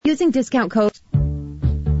Using discount code.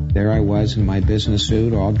 There I was in my business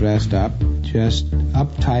suit, all dressed up, just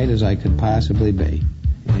uptight as I could possibly be.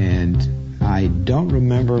 And I don't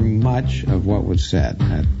remember much of what was said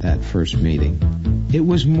at that first meeting. It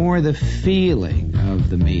was more the feeling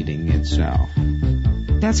of the meeting itself.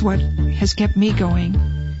 That's what has kept me going,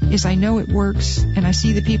 is I know it works, and I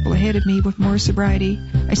see the people ahead of me with more sobriety.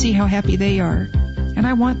 I see how happy they are, and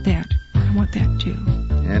I want that. I want that too.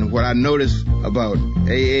 And what I noticed about AA,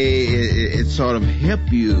 it sort of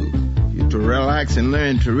helps you to relax and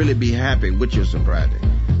learn to really be happy with your sobriety.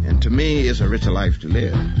 And to me, it's a richer life to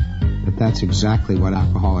live. But that's exactly what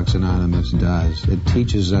Alcoholics Anonymous does. It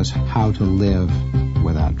teaches us how to live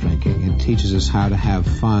without drinking. It teaches us how to have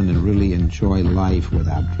fun and really enjoy life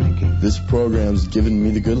without drinking. This program's given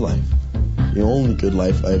me the good life, the only good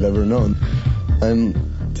life I've ever known.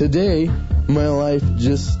 And today, my life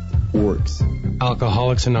just works.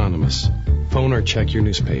 Alcoholics Anonymous. Phone or check your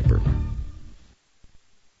newspaper.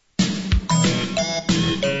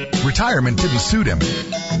 Retirement didn't suit him.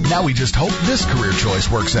 Now we just hope this career choice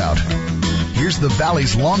works out. Here's the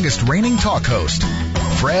Valley's longest reigning talk host,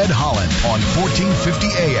 Fred Holland, on 1450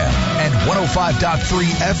 AM and 105.3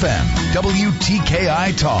 FM,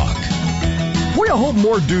 WTKI Talk. Boy, I hope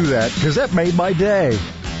more do that, because that made my day.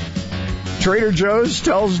 Trader Joe's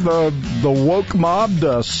tells the woke mob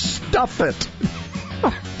to stuff it.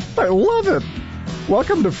 I love it.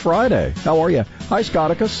 Welcome to Friday. How are you? Hi,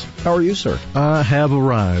 Scotticus. How are you, sir? I have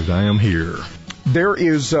arrived. I am here. There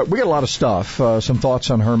is, we got a lot of stuff. Some thoughts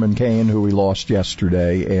on Herman Cain, who we lost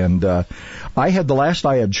yesterday. And the last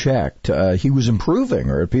I had checked, he was improving,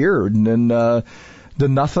 or appeared, and then the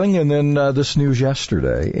nothing, and then this news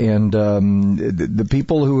yesterday. And the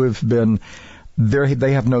people who have been there,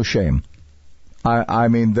 they have no shame. I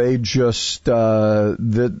mean, they just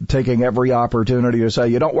taking every opportunity to say,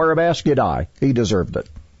 you don't wear a mask, you die. He deserved it.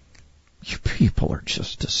 You people are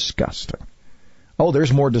just disgusting. Oh,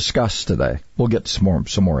 there's more disgust today. We'll get some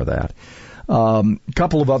more of that.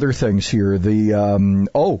 Couple of other things here. Obama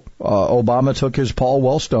took his Paul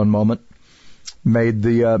Wellstone moment, made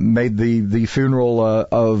the funeral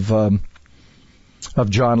of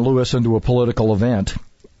John Lewis into a political event.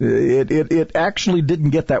 It actually didn't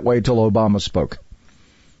get that way till Obama spoke,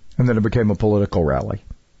 and then it became a political rally.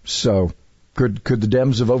 So, could the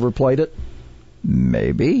Dems have overplayed it?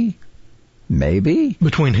 Maybe.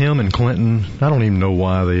 Between him and Clinton, I don't even know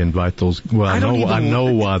why they invite those. Well, I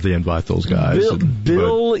know why they invite those guys.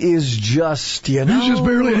 Bill is just, he's just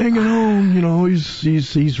barely hanging on.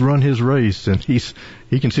 He's run his race, and he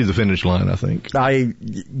can see the finish line, I think. I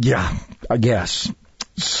guess.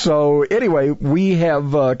 So anyway, we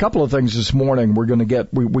have a couple of things this morning. We're going to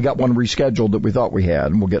get, we got one rescheduled that we thought we had,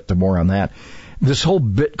 and we'll get to more on that. This whole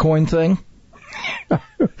Bitcoin thing.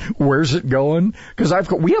 Where's it going? Because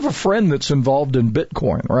we have a friend that's involved in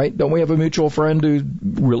Bitcoin, right? Don't we have a mutual friend who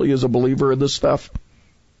really is a believer in this stuff?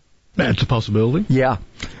 That's a possibility. Yeah.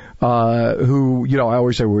 Who, I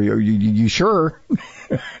always say, well, you sure?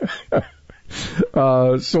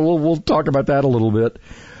 So we'll talk about that a little bit.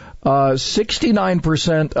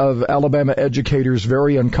 69% of Alabama educators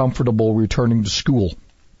very uncomfortable returning to school.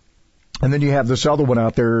 And then you have this other one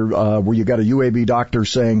out there where you got a UAB doctor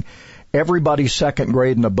saying everybody second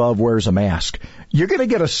grade and above wears a mask. You're going to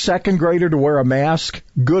get a second grader to wear a mask?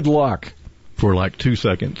 Good luck. For like 2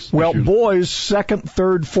 seconds. Well, boys, second,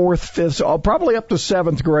 third, fourth, fifth, probably up to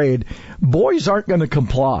seventh grade, boys aren't going to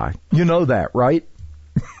comply. You know that, right?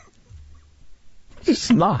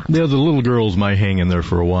 It's not. Yeah, the little girls might hang in there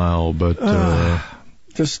for a while, but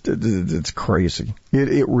it's crazy.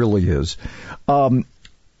 It really is.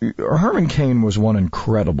 Herman Cain was one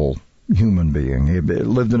incredible human being. He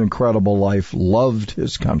lived an incredible life, loved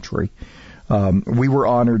his country. We were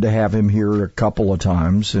honored to have him here a couple of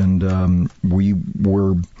times, and we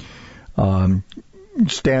were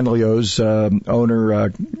Stanley O's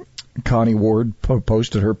owner, Connie Ward,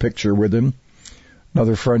 posted her picture with him.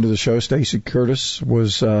 Another friend of the show, Stacy Curtis,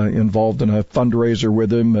 was involved in a fundraiser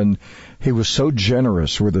with him, and he was so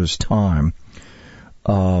generous with his time.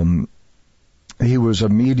 He was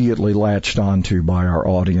immediately latched onto by our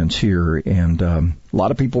audience here, and a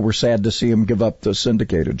lot of people were sad to see him give up the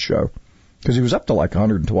syndicated show, because he was up to like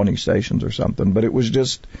 120 stations or something, but it was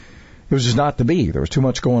just not to be. There was too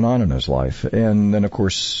much going on in his life. And then, of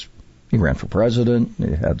course, he ran for president.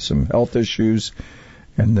 He had some health issues.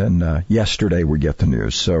 And then yesterday we get the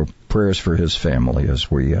news. So prayers for his family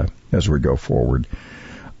as we go forward.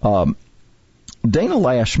 Dana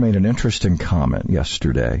Lash made an interesting comment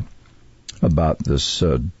yesterday about this,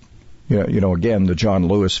 again, the John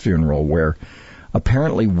Lewis funeral, where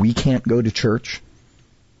apparently we can't go to church.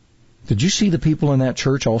 Did you see the people in that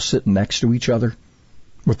church all sitting next to each other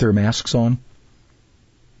with their masks on?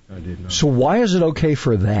 I did not. So why is it okay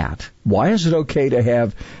for that? Why is it okay to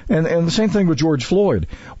have, and the same thing with George Floyd,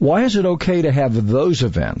 why is it okay to have those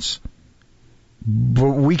events, but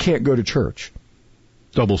we can't go to church?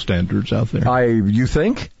 Double standards out there. You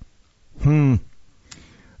think? And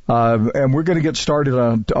we're going to get started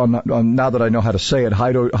on now that I know how to say it,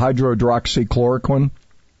 hydroxychloroquine.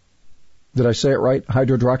 Did I say it right?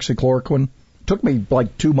 Hydroxychloroquine? Took me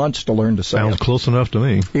like 2 months to learn to say it. Sounds close enough to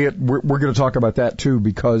me. We're going to talk about that too,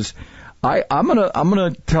 because I'm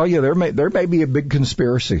gonna tell you there may be a big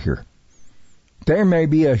conspiracy here. There may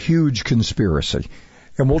be a huge conspiracy,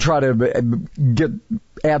 and we'll try to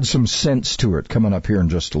add some sense to it coming up here in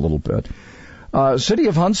just a little bit. City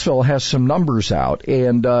of Huntsville has some numbers out,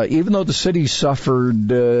 and even though the city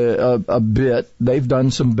suffered a bit, they've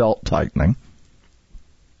done some belt tightening,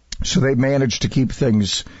 so they've managed to keep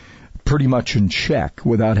things pretty much in check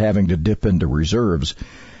without having to dip into reserves.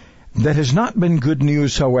 That has not been good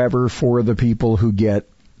news, however, for the people who get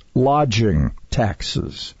lodging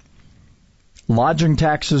taxes. Lodging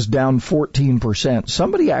taxes down 14%.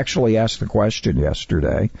 Somebody actually asked the question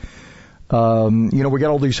yesterday. We got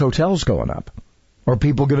all these hotels going up. Are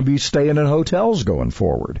people going to be staying in hotels going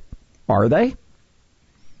forward? Are they?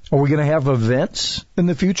 Are we going to have events in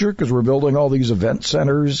the future? Because we're building all these event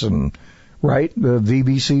centers and, right, the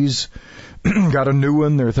VBC's got a new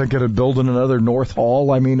one. They're thinking of building another North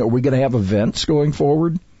Hall. I mean, are we going to have events going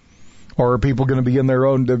forward? Or are people going to be in their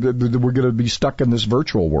own, we're going to be stuck in this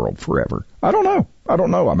virtual world forever? I don't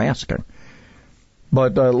know. I'm asking.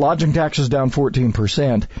 But lodging taxes down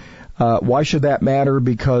 14%. Why should that matter?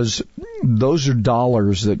 Because those are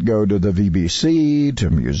dollars that go to the VBC, to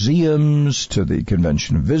museums, to the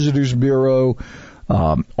Convention and Visitors Bureau,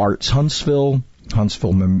 Arts Huntsville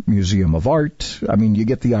Museum of Art. I mean, you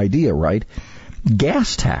get the idea, right?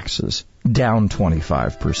 Gas taxes down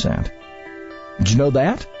 25%. Did you know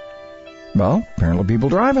that? Well, apparently people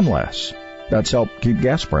driving less. That's helped keep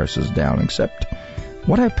gas prices down, except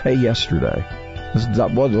what I pay yesterday.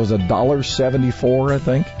 What was $1.74, I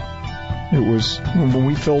think? It was, when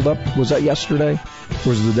we filled up, was that yesterday? Or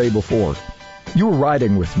was it the day before? You were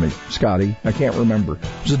riding with me, Scotty. I can't remember.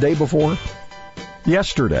 Was it the day before?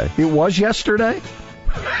 Yesterday. It was yesterday?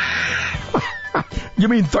 You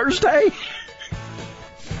mean Thursday?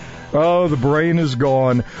 Oh, the brain is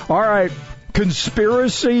gone. All right.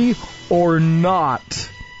 Conspiracy or not?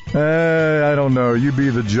 I don't know. You be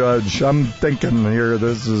the judge. I'm thinking here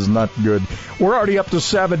this is not good. We're already up to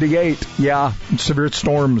 78. Yeah, severe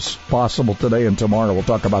storms possible today and tomorrow. We'll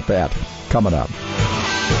talk about that coming up. A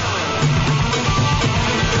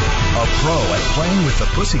pro at playing with the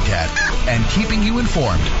pussycat and keeping you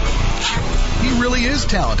informed. He really is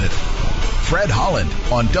talented. Fred Holland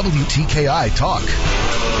on WTKI Talk.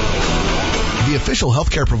 The official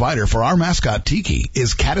healthcare provider for our mascot Tiki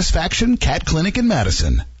is Catisfaction Cat Clinic in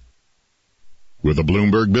Madison. With the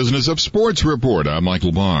Bloomberg Business of Sports report, I'm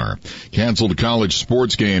Michael Barr. Canceled college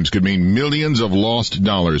sports games could mean millions of lost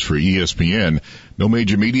dollars for ESPN. No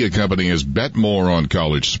major media company has bet more on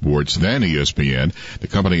college sports than ESPN. The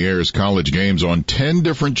company airs college games on 10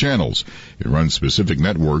 different channels. It runs specific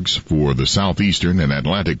networks for the Southeastern and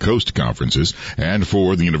Atlantic Coast conferences and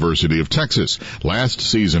for the University of Texas. Last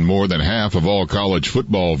season, more than half of all college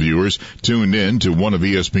football viewers tuned in to one of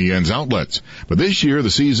ESPN's outlets. But this year,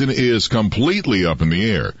 the season is completely up in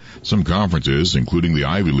the air. Some conferences, including the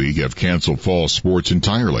Ivy League, have canceled fall sports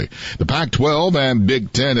entirely. The Pac-12 and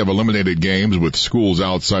Big Ten have eliminated games with schools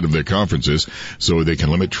outside of their conferences so they can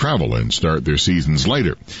limit travel and start their seasons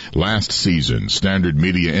later. Last season, Standard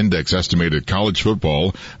Media Index estimated college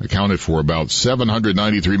football accounted for about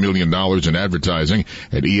 $793 million in advertising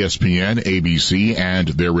at ESPN, ABC, and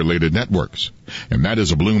their related networks. And that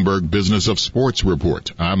is a Bloomberg Business of Sports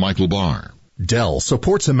report. I'm Michael Barr. Dell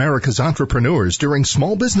supports America's entrepreneurs during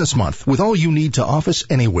Small Business Month with all you need to office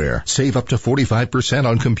anywhere. Save up to 45%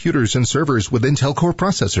 on computers and servers with Intel Core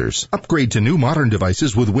processors. Upgrade to new modern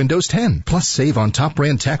devices with Windows 10. Plus save on top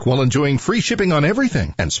brand tech while enjoying free shipping on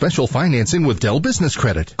everything and special financing with Dell Business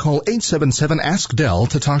Credit. Call 877-ASK-DELL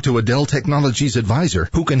to talk to a Dell Technologies advisor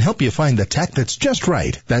who can help you find the tech that's just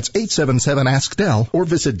right. That's 877-ASK-DELL or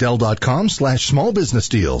visit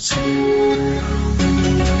Dell.com/smallbusinessdeals.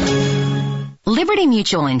 Liberty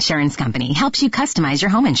Mutual Insurance Company helps you customize your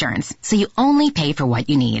home insurance so you only pay for what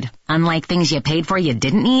you need. Unlike things you paid for you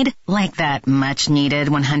didn't need, like that much-needed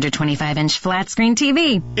 125-inch flat-screen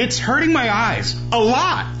TV. It's hurting my eyes. A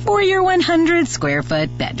lot. For your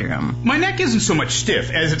 100-square-foot bedroom. My neck isn't so much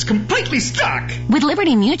stiff as it's completely stuck. With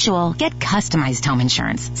Liberty Mutual, get customized home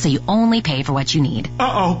insurance so you only pay for what you need.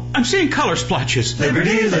 Uh-oh, I'm seeing color splotches.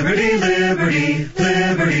 Liberty, liberty, liberty,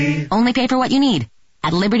 liberty. Only pay for what you need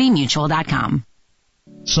at libertymutual.com.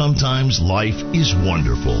 Sometimes life is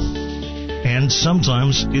wonderful, and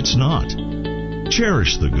sometimes it's not.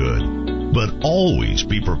 Cherish the good, but always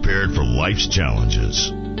be prepared for life's challenges.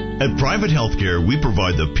 At Private Healthcare, we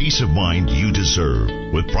provide the peace of mind you deserve.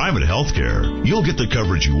 With Private Healthcare, you'll get the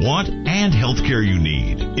coverage you want and healthcare you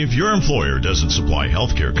need. If your employer doesn't supply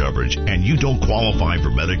healthcare coverage and you don't qualify for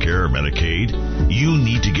Medicare or Medicaid, you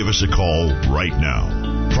need to give us a call right now.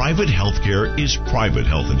 Private Healthcare is private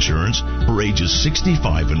health insurance for ages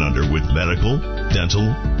 65 and under with medical,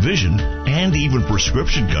 dental, vision, and even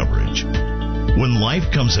prescription coverage. When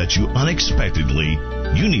life comes at you unexpectedly,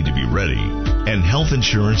 you need to be ready, and health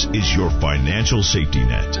insurance is your financial safety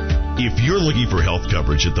net. If you're looking for health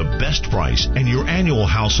coverage at the best price and your annual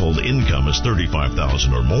household income is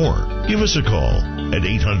 $35,000 or more, give us a call at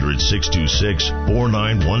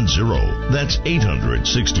 800-626-4910. That's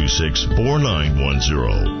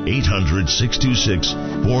 800-626-4910.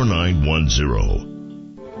 800-626-4910.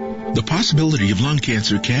 The possibility of lung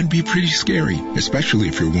cancer can be pretty scary, especially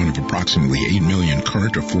if you're one of approximately 8 million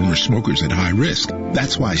current or former smokers at high risk.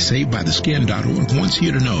 That's why SaveByTheScan.org wants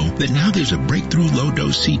you to know that now there's a breakthrough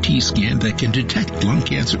low-dose CT scan that can detect lung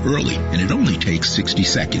cancer early, and it only takes 60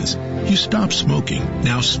 seconds. You stop smoking,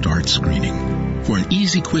 now start screening. For an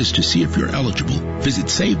easy quiz to see if you're eligible, visit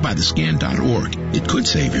SaveByTheScan.org. It could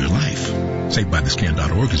save your life.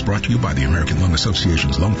 SaveByTheScan.org is brought to you by the American Lung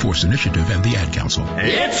Association's Lung Force Initiative and the Ad Council.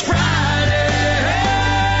 It's Friday!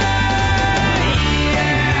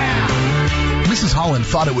 Yeah! Mrs. Holland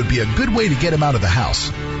thought it would be a good way to get him out of the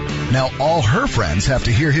house. Now all her friends have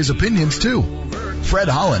to hear his opinions too. Fred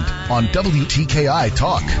Holland on WTKI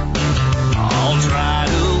Talk. I'll try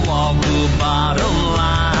to walk the bottom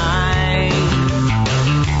line.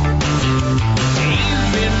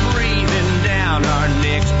 You've been breathing down our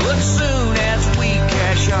necks, but soon as we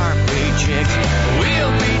cash our paychecks,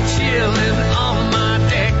 we'll be chilling on my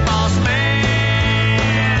deck, boss man.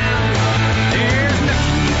 There's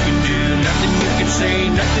nothing you can do, nothing you can say,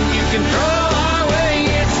 nothing you can throw our way.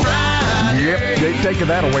 It's Friday. Yep, they've taken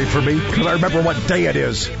that away from me because I remember what day it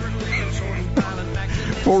is.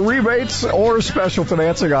 For rebates or special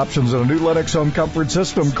financing options on a new Lennox home comfort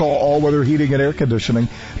system, call All Weather Heating and Air Conditioning,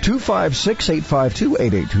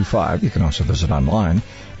 256-852-8825. You can also visit online.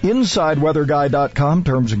 InsideWeatherGuy.com.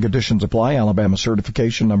 Terms and conditions apply. Alabama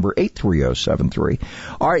certification number 83073.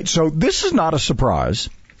 All right, so this is not a surprise.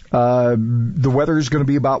 The weather is going to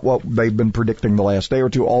be about what they've been predicting the last day or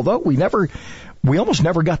two, although we almost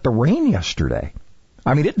never got the rain yesterday.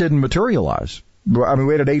 I mean, it didn't materialize. I mean,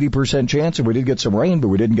 we had an 80% chance, and we did get some rain, but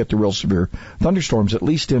we didn't get the real severe thunderstorms, at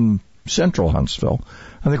least in central Huntsville.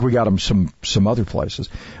 I think we got them some other places.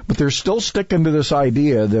 But they're still sticking to this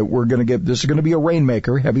idea that we're going to get, this is going to be a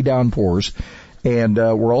rainmaker, heavy downpours, and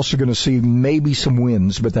we're also going to see maybe some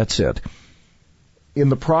winds, but that's it. In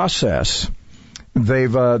the process,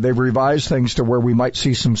 they've revised things to where we might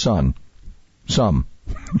see some sun. Some.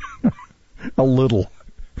 A little.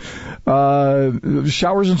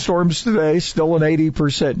 Showers and storms today, still an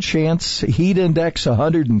 80% chance. Heat index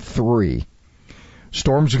 103.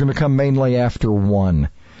 Storms are going to come mainly after 1.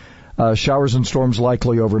 Showers and storms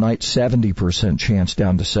likely overnight, 70% chance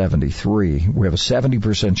down to 73. We have a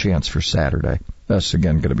 70% chance for Saturday. That's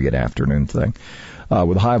again going to be an afternoon thing,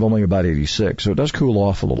 with a high of only about 86. So it does cool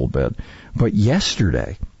off a little bit. But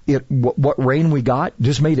yesterday, what rain we got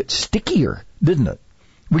just made it stickier, didn't it?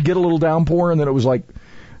 We get a little downpour and then it was like,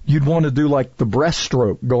 you'd want to do like the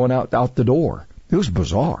breaststroke going out the door. It was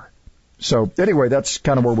bizarre. So anyway, that's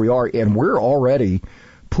kind of where we are, and we're already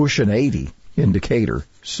pushing 80 in Decatur.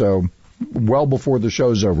 So well before the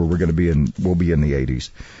show's over, we'll be in the 80s.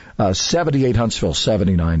 78 Huntsville,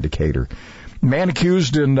 79 Decatur. Man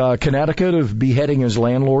accused in Connecticut of beheading his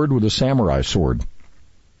landlord with a samurai sword.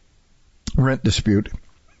 Rent dispute.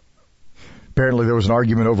 Apparently there was an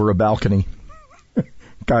argument over a balcony.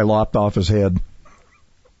 Guy lopped off his head.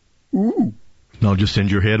 Ooh. No, just send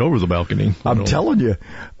your head over the balcony. I'm telling you.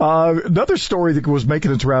 Another story that was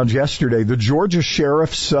making its rounds yesterday, the Georgia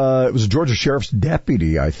Sheriff's, it was a Georgia Sheriff's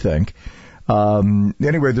deputy, I think.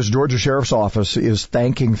 Anyway, this Georgia Sheriff's Office is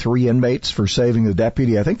thanking 3 inmates for saving the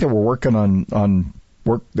deputy. I think they were working on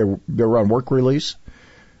work, they were on work release.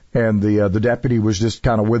 And the deputy was just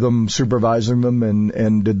kind of with them, supervising them,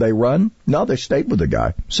 and did they run? No, they stayed with the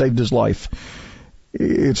guy, saved his life.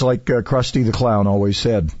 It's like Krusty the Clown always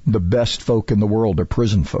said, the best folk in the world are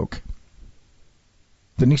prison folk.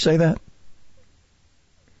 Didn't he say that?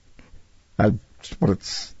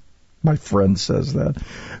 My friend says that.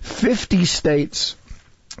 50 states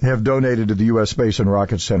have donated to the U.S. Space and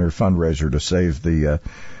Rocket Center fundraiser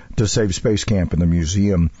to save Space Camp and the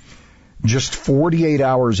museum. Just 48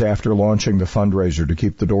 hours after launching the fundraiser to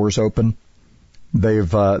keep the doors open,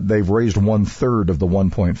 they've raised 1/3 of the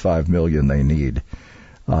 $1.5 million they need.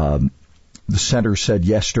 The center said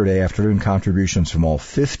yesterday afternoon contributions from all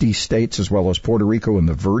 50 states as well as Puerto Rico and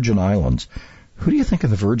the Virgin Islands. Who do you think of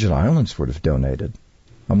the Virgin Islands would have donated?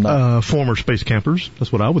 I'm not former space campers.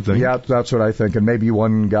 That's what I would think. Yeah, that's what I think. And maybe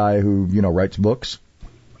one guy who writes books.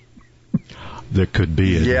 There could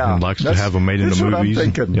be, and likes to have them made into movies.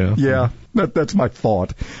 That's what I'm thinking. Yeah, that's my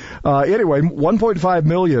thought. Anyway, $1.5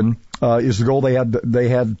 million is the goal they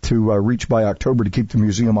had to reach by October to keep the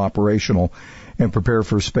museum operational and prepare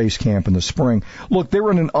for Space Camp in the spring. Look, they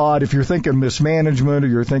were in an odd, if you're thinking mismanagement or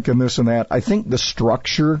you're thinking this and that, I think the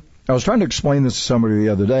structure, I was trying to explain this to somebody the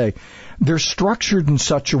other day, they're structured in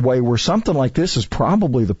such a way where something like this is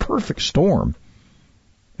probably the perfect storm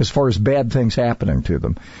as far as bad things happening to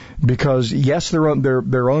them. Because, yes, they're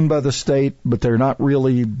owned by the state, but they're not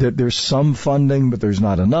really, there's some funding, but there's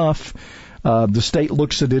not got The state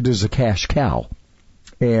looks at it as a cash cow,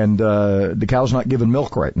 and the cow's not giving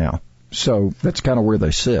milk right now. So that's kind of where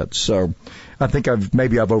they sit. So I think I've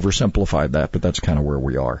oversimplified that, but that's kind of where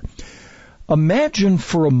we are. Imagine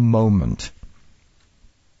for a moment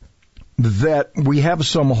that we have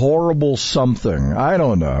some horrible something. I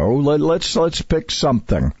don't know. Let's pick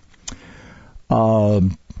something. I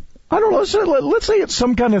don't know. Let's say it's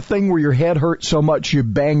some kind of thing where your head hurts so much you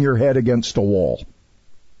bang your head against a wall.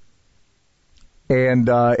 And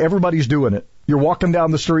everybody's doing it. You're walking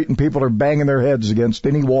down the street and people are banging their heads against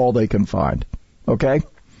any wall they can find. Okay?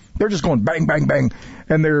 They're just going bang, bang, bang.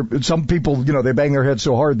 And some people, they bang their heads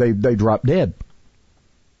so hard they drop dead.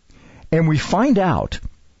 And we find out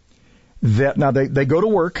that now they go to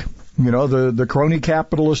work. The crony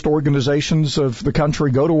capitalist organizations of the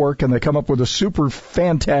country go to work and they come up with a super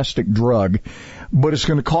fantastic drug, but it's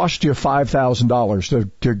going to cost you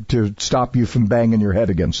 $5,000 to stop you from banging your head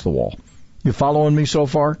against the wall. You following me so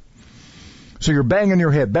far? So you're banging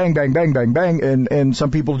your head, bang, bang, bang, bang, bang, and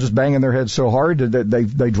some people just banging their heads so hard that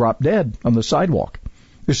they drop dead on the sidewalk.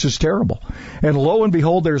 It's just terrible. And lo and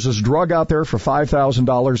behold, there's this drug out there for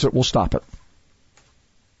 $5,000 that will stop it.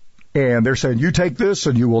 And they're saying, you take this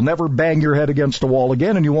and you will never bang your head against a wall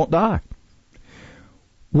again and you won't die.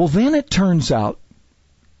 Well, then it turns out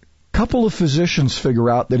a couple of physicians figure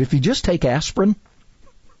out that if you just take aspirin,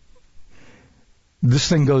 this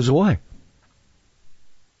thing goes away.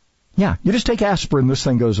 Yeah, you just take aspirin, this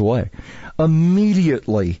thing goes away.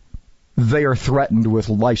 Immediately, they are threatened with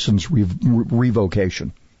license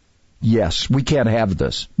revocation. Yes, we can't have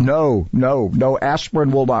this. No,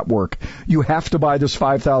 aspirin will not work. You have to buy this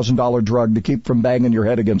 $5,000 drug to keep from banging your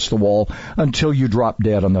head against the wall until you drop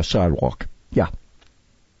dead on the sidewalk. Yeah.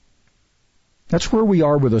 That's where we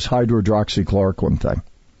are with this hydroxychloroquine thing.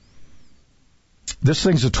 This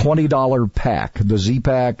thing's a $20 pack. The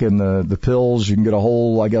Z-Pack and the pills, you can get a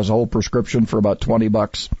whole prescription for about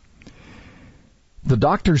 $20. The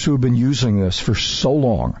doctors who have been using this for so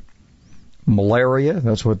long, malaria,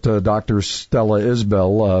 that's what Dr. Stella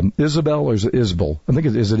Isbell, Isabel or is it Isbell? I think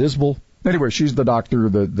is it Isbell? Anyway, she's the doctor,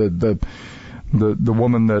 the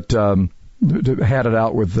woman that had it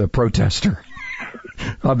out with the protester.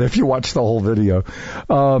 If you watch the whole video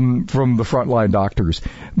from the frontline doctors.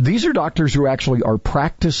 These are doctors who actually are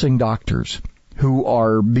practicing doctors who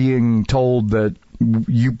are being told that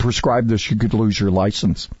you prescribe this, you could lose your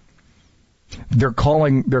license. They're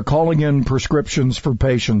calling in prescriptions for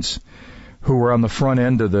patients who are on the front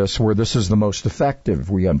end of this, where this is the most effective,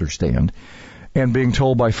 we understand, and being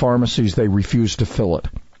told by pharmacies they refuse to fill it.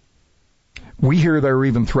 We hear there are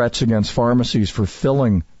even threats against pharmacies for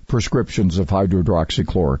filling prescriptions of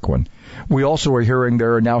hydroxychloroquine. We also are hearing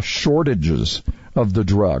there are now shortages of the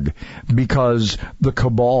drug because the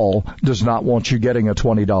cabal does not want you getting a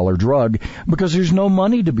 $20 drug because there's no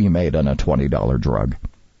money to be made on a $20 drug.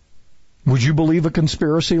 Would you believe a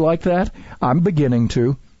conspiracy like that? I'm beginning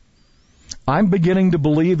to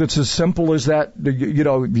believe it's as simple as that.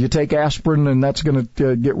 You take aspirin and that's going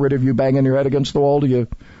to get rid of you banging your head against the wall. Do you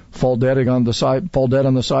fall dead on the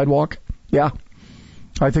sidewalk? Yeah.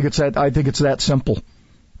 I think it's that simple.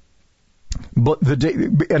 But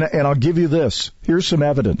and I'll give you this. Here's some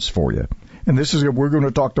evidence for you. And we're going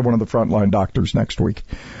to talk to one of the frontline doctors next week.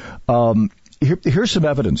 Here's some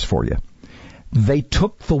evidence for you. They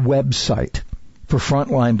took the website for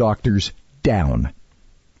frontline doctors down.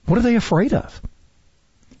 What are they afraid of?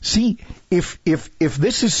 See, if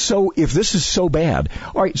this is so bad,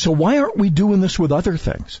 all right, so why aren't we doing this with other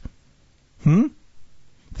things?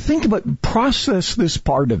 Think about, process this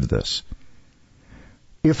part of this.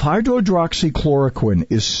 If hydroxychloroquine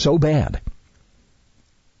is so bad,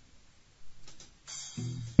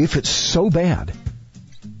 if it's so bad,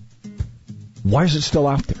 why is it still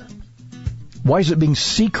out there? Why is it being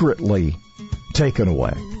secretly taken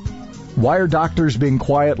away? Why are doctors being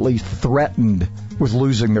quietly threatened with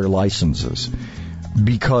losing their licenses?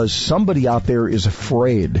 Because somebody out there is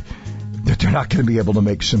afraid that they're not going to be able to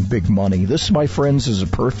make some big money. This, my friends, is a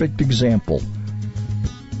perfect example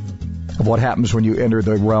of what happens when you enter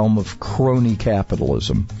the realm of crony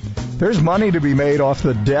capitalism. There's money to be made off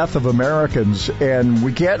the death of Americans, and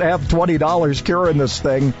we can't have $20 curing this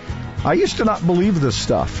thing. I used to not believe this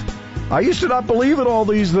stuff. I used to not believe in all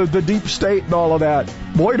these, the deep state and all of that.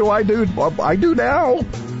 Boy, do I do. I do now.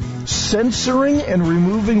 Censoring and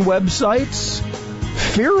removing websites?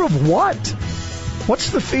 Fear of what? What's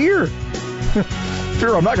the fear?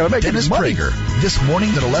 Fear I'm not going to make Dennis any money. Prager, this morning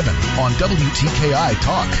at 11 on WTKI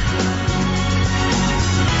Talk.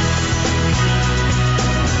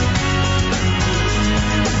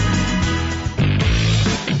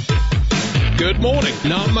 Good morning.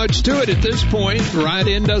 Not much to it at this point. Ride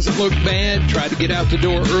in doesn't look bad. Try to get out the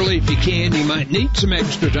door early if you can. You might need some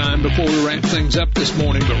extra time before we wrap things up this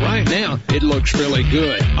morning, but right now it looks really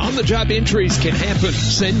good. On-the-job injuries can happen.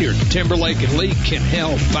 Senior Timberlake and Lee can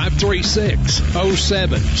help.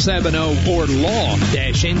 536-0770 or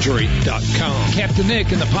law-injury.com. Captain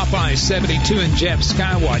Nick in the Popeye 72 and Jeff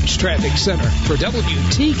Skywatch Traffic Center for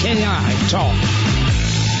WTKI Talk.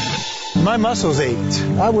 My muscles ached.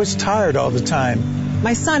 I was tired all the time.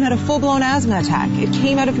 My son had a full-blown asthma attack. It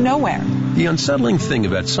came out of nowhere. The unsettling thing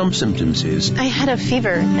about some symptoms is I had a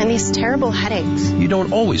fever and these terrible headaches. You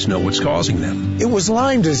don't always know what's causing them. It was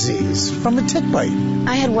Lyme disease from a tick bite.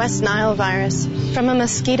 I had West Nile virus from a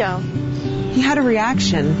mosquito. He had a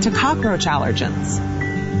reaction to cockroach allergens.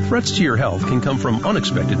 Threats to your health can come from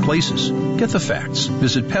unexpected places. Get the facts.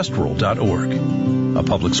 Visit pestworld.org. A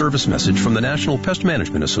public service message from the National Pest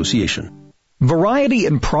Management Association. Variety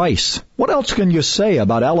and price. What else can you say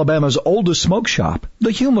about Alabama's oldest smoke shop,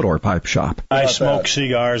 the Humidor Pipe Shop? I smoke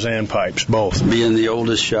cigars and pipes, both. Being the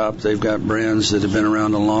oldest shop, they've got brands that have been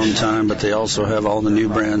around a long time, but they also have all the new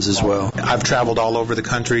brands as well. I've traveled all over the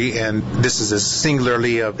country, and this is as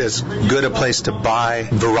good a place to buy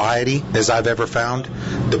variety as I've ever found.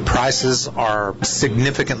 The prices are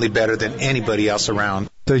significantly better than anybody else around.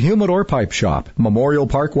 The Humidor Pipe Shop, Memorial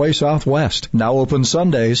Parkway Southwest. Now open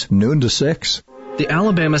Sundays, noon to 6. The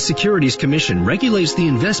Alabama Securities Commission regulates the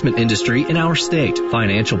investment industry in our state.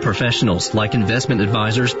 Financial professionals like investment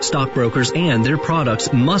advisors, stockbrokers, and their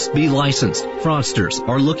products must be licensed. Fraudsters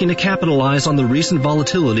are looking to capitalize on the recent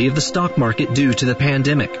volatility of the stock market due to the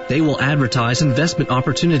pandemic. They will advertise investment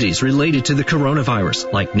opportunities related to the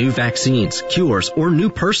coronavirus, like new vaccines, cures, or new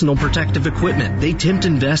personal protective equipment. They tempt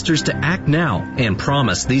investors to act now and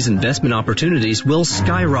promise these investment opportunities will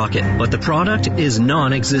skyrocket, but the product is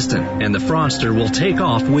non-existent, and the fraudster will take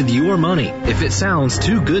off with your money. If it sounds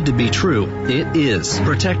too good to be true, it is.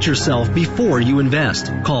 Protect yourself before you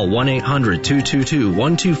invest. Call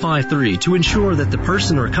 1-800-222-1253 to ensure that the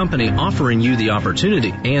person or company offering you the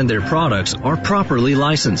opportunity and their products are properly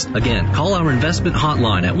licensed. Again, call our investment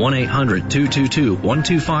hotline at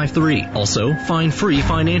 1-800-222-1253. Also, find free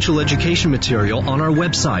financial education material on our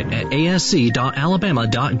website at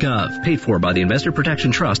asc.alabama.gov. Paid for by the Investor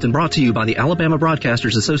Protection Trust and brought to you by the Alabama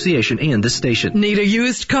Broadcasters Association and this station. Need a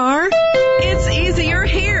used car? It's easier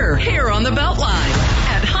here on the Beltline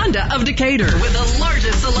at Honda of Decatur, with the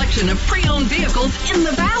largest selection of pre-owned vehicles in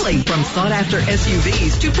the valley, from sought-after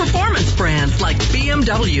SUVs to performance brands like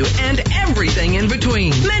BMW and everything in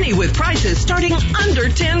between. Many with prices starting under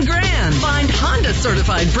 $10,000. Find Honda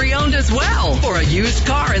certified pre-owned as well. For a used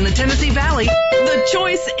car in the Tennessee Valley, the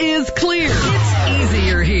choice is clear. It's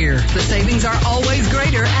easier here. The savings are always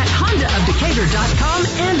greater at HondaofDecatur.com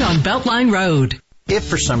and on Beltline Road. If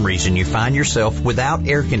for some reason you find yourself without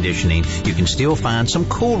air conditioning, you can still find some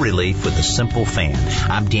cool relief with a simple fan.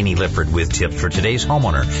 I'm Danny Lifford with tips for today's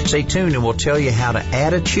homeowner. Stay tuned and we'll tell you how to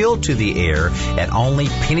add a chill to the air at only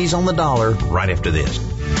pennies on the dollar right after this.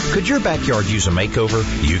 Could your backyard use a makeover?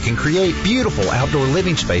 You can create beautiful outdoor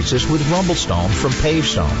living spaces with Rumblestone from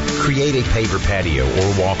Pavestone. Create a paver patio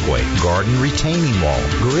or walkway, garden retaining wall,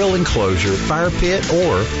 grill enclosure, fire pit,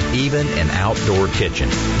 or even an outdoor kitchen.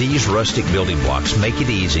 These rustic building blocks make it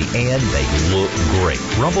easy and they look great.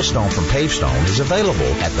 Rumblestone from Pavestone is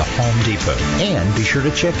available at the Home Depot. And be sure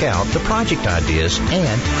to check out the project ideas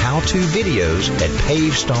and how-to videos at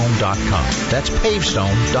pavestone.com. That's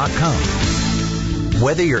pavestone.com.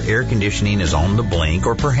 Whether your air conditioning is on the blink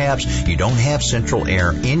or perhaps you don't have central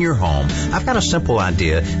air in your home, I've got a simple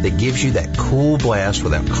idea that gives you that cool blast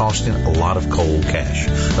without costing a lot of cold cash.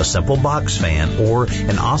 A simple box fan or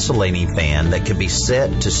an oscillating fan that can be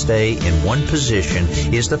set to stay in one position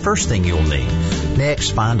is the first thing you'll need. Next,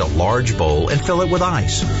 find a large bowl and fill it with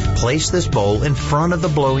ice. Place this bowl in front of the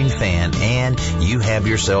blowing fan and you have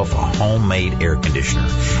yourself a homemade air conditioner.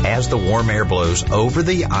 As the warm air blows over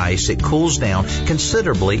the ice, it cools down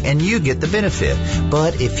considerably and you get the benefit.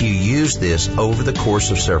 But if you use this over the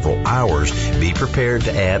course of several hours, be prepared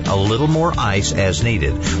to add a little more ice as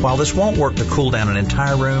needed. While this won't work to cool down an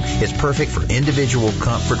entire room, it's perfect for individual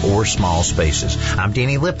comfort or small spaces. I'm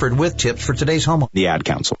Danny Lipford with tips for today's home. The Ad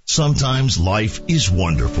Council. Sometimes life is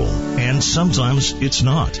wonderful, and sometimes it's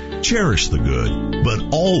not. Cherish the good,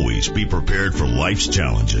 but always be prepared for life's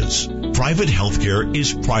challenges. Private healthcare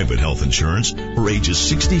is private health insurance for ages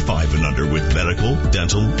 65 and under with medical,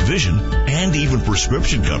 dental, vision, and even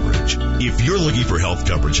prescription coverage. If you're looking for health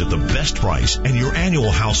coverage at the best price and your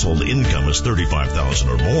annual household income is $35,000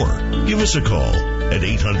 or more, give us a call at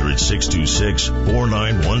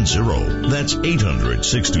 800-626-4910. That's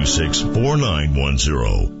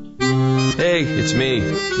 800-626-4910. Hey, it's me,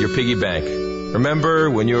 your piggy bank. Remember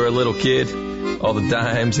when you were a little kid? All the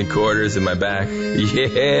dimes and quarters in my back?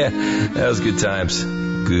 Yeah, that was good times.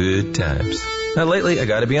 Good times. Now lately, I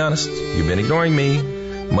gotta be honest, you've been ignoring me.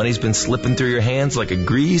 Money's been slipping through your hands like a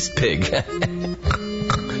greased pig.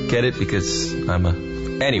 Get it? Because I'm a...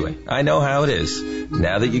 Anyway, I know how it is.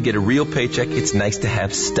 Now that you get a real paycheck, it's nice to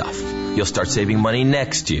have stuff. You'll start saving money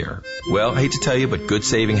next year. Well, I hate to tell you, but good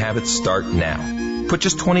saving habits start now. Put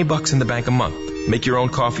just $20 in the bank a month. Make your own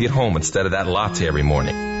coffee at home instead of that latte every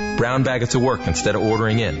morning. Brown bag it to work instead of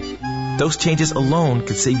ordering in. Those changes alone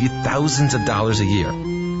could save you thousands of dollars a year.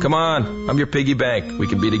 Come on, I'm your piggy bank. We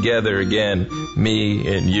can be together again, me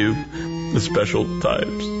and you, the special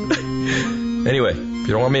times. Anyway, if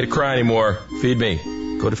you don't want me to cry anymore, feed me.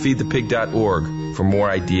 Go to feedthepig.org for more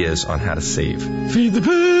ideas on how to save.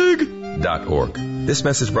 Feedthepig.org. This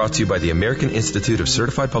message brought to you by the American Institute of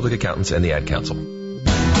Certified Public Accountants and the Ad Council. Rain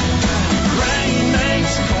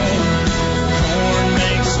makes corn, corn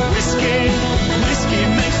makes whiskey, whiskey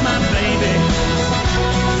makes my baby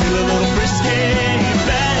feel a little frisky.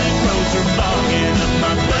 Back roads are bogging up,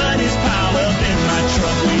 my buddies pile up in my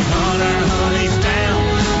truck. We hunt our honeys down,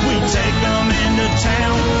 we take them into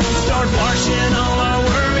town, start washing all our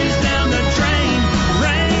worries down the drain.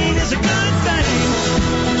 Rain is a good thing.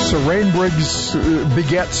 So rain begets.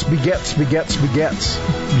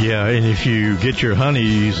 Yeah, and if you get your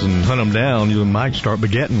honeys and hunt them down, you might start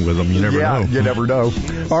begetting with them. You never know. You never know.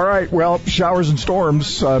 All right, well, showers and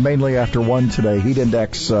storms, mainly after 1 today. Heat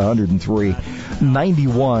index 103.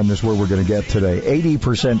 91 is where we're going to get today.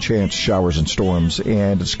 80% chance showers and storms.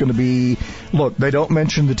 And it's going to be, look, they don't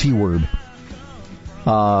mention the T word.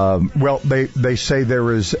 Well, they say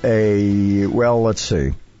there is a, well, let's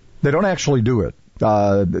see. They don't actually do it.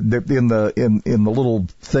 In the little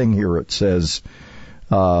thing here, it says,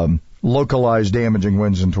 localized damaging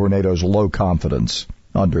winds and tornadoes, low confidence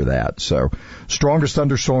under that. So strongest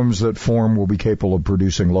thunderstorms that form will be capable of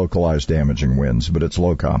producing localized damaging winds, but it's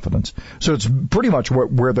low confidence. So it's pretty much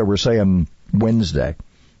where they were saying Wednesday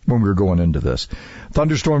when we were going into this.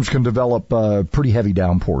 Thunderstorms can develop pretty heavy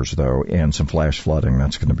downpours, though, and some flash flooding.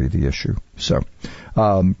 That's going to be the issue. So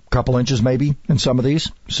couple inches maybe in some of these.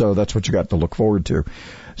 So that's what you got to look forward to.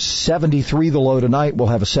 73 the low tonight. We'll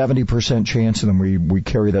have a 70% chance, and then we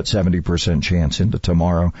carry that 70% chance into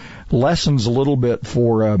tomorrow. Lessens a little bit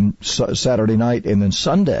for Saturday night, and then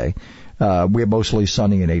Sunday we have mostly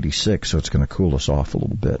sunny and 86, so it's going to cool us off a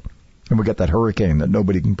little bit. And we got that hurricane that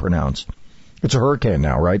nobody can pronounce. It's a hurricane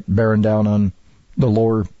now, right? Bearing down on the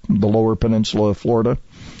lower peninsula of Florida.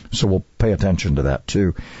 So we'll pay attention to that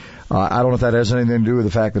too. I don't know if that has anything to do with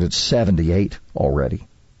the fact that it's 78 already.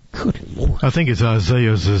 Good Lord. I think it's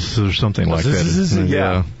Isaiah's or something like that.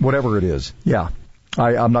 Yeah, whatever it is. Yeah.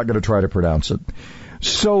 I'm not going to try to pronounce it.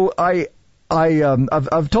 So I've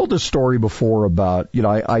told this story before about,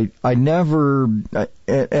 I never,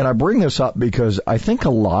 and I bring this up because I think a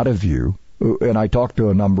lot of you, and I talked to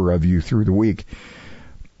a number of you through the week,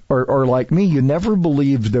 or like me, you never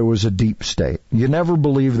believed there was a deep state. You never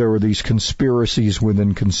believed there were these conspiracies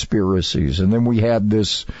within conspiracies. And then we had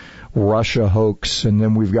this Russia hoax, and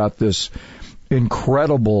then we've got this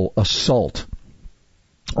incredible assault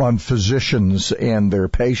on physicians and their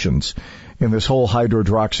patients in this whole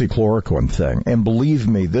hydroxychloroquine thing. And believe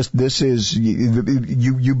me, this is,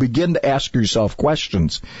 you begin to ask yourself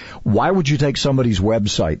questions. Why would you take somebody's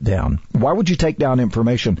website down? Why would you take down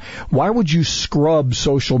information? Why would you scrub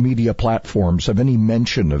social media platforms of any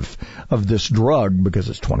mention of this drug because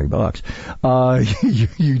it's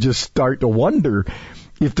 $20? You just start to wonder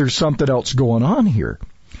if there's something else going on here.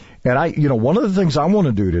 And one of the things I want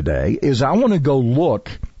to do today is I want to go look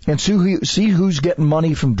and see who's getting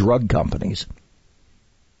money from drug companies.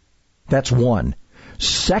 That's one.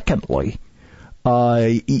 Secondly,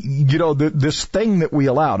 this thing that we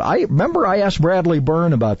allowed. I asked Bradley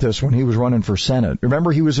Byrne about this when he was running for Senate.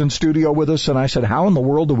 Remember he was in studio with us and I said, how in the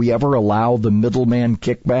world do we ever allow the middleman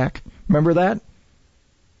kickback? Remember that?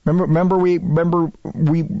 Remember we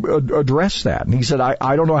addressed that. And he said,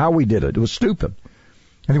 I don't know how we did it. It was stupid.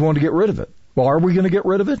 And he wanted to get rid of it. Well, are we going to get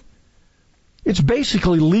rid of it? It's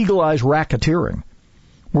basically legalized racketeering,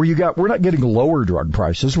 where we're not getting lower drug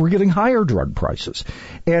prices, we're getting higher drug prices.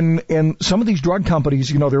 And some of these drug companies,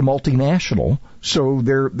 they're multinational, so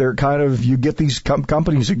they're kind of, you get these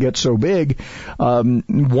companies that get so big,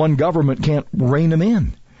 one government can't rein them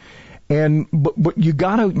in. But you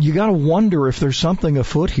gotta wonder if there's something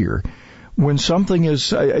afoot here. When something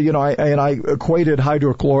is, I equated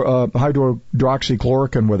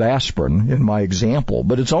hydroxychloroquine with aspirin in my example,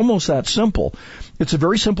 but it's almost that simple. It's a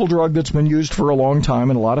very simple drug that's been used for a long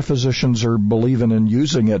time, and a lot of physicians are believing in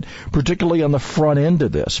using it, particularly on the front end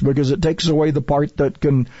of this, because it takes away the part that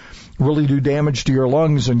can really do damage to your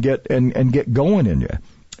lungs and get going in you.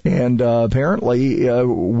 And apparently,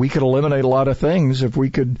 we could eliminate a lot of things if we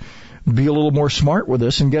could be a little more smart with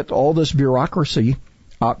this and get all this bureaucracy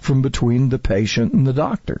out from between the patient and the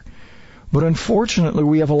doctor. But unfortunately,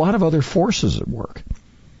 we have a lot of other forces at work.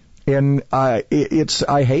 And I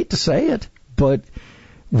hate to say it, but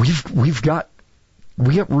we've got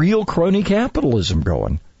real crony capitalism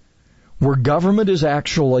going, where government is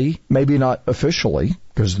actually, maybe not officially,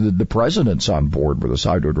 because the president's on board with this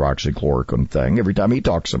hydroxychloroquine thing. Every time he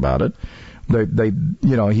talks about it,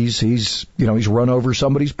 he's run over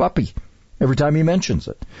somebody's puppy every time he mentions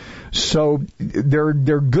it. So there are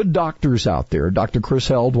good doctors out there. Dr. Chris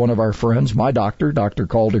Held, one of our friends, my doctor, Dr.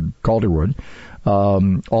 Calderwood,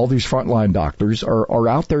 all these frontline doctors are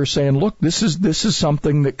out there saying, look, this is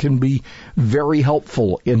something that can be very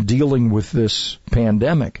helpful in dealing with this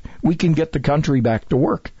pandemic. We can get the country back to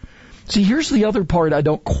work. See, here's the other part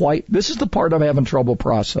this is the part I'm having trouble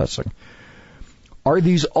processing. Are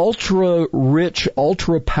these ultra-rich,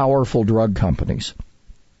 ultra-powerful drug companies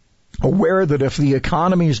aware that if the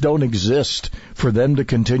economies don't exist for them to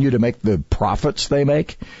continue to make the profits they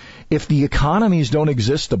make, if the economies don't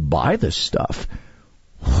exist to buy this stuff,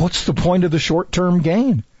 what's the point of the short-term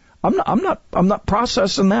gain? I'm not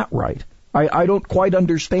processing that right. I don't quite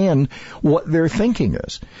understand what their thinking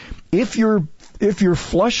is. If you're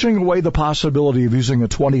flushing away the possibility of using a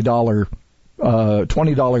 $20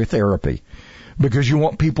 therapy because you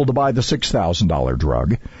want people to buy the $6,000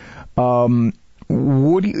 drug,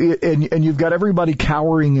 and you've got everybody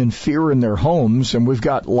cowering in fear in their homes, and we've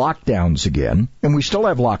got lockdowns again, and we still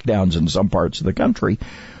have lockdowns in some parts of the country.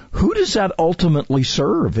 Who does that ultimately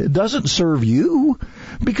serve? It doesn't serve you,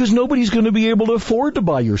 because nobody's going to be able to afford to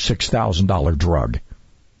buy your $6,000 drug,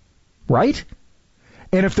 right?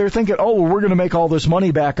 And if they're thinking, we're going to make all this money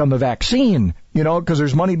back on the vaccine, because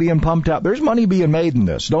there's money being pumped out, there's money being made in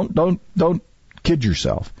this. Don't kid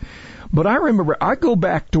yourself. But I remember, I go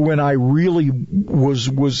back to when I really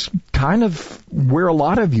was kind of where a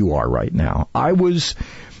lot of you are right now. I was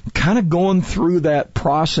kind of going through that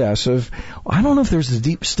process of, I don't know if there's a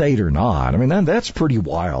deep state or not. I mean, that's pretty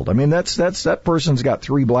wild. I mean, that person's got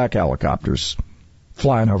 3 black helicopters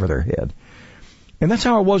flying over their head. And that's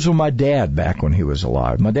how it was with my dad back when he was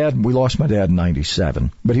alive. We lost my dad in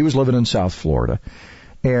 97, but he was living in South Florida.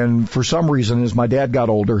 And for some reason, as my dad got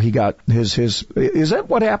older, he got is that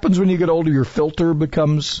what happens when you get older? Your filter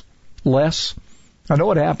becomes less? I know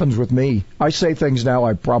what happens with me. I say things now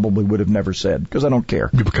I probably would have never said because I don't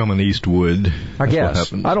care. You become an Eastwood. I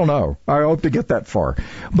guess. I don't know. I hope to get that far.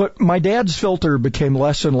 But my dad's filter became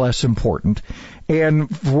less and less important.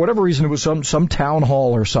 And for whatever reason, it was some town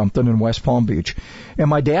hall or something in West Palm Beach. And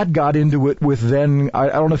my dad got into it with then, I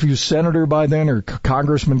don't know if he was senator by then or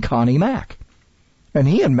Congressman Connie Mack. And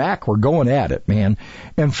he and Mac were going at it, man.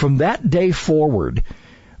 And from that day forward,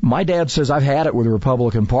 my dad says, I've had it with the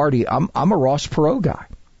Republican Party. I'm a Ross Perot guy.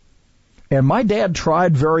 And my dad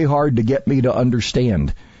tried very hard to get me to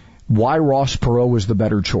understand why Ross Perot was the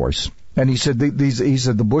better choice. And he said, he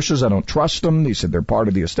said, the Bushes, I don't trust them. He said, they're part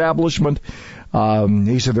of the establishment.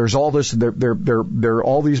 He said, there's all this, there are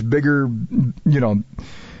all these bigger,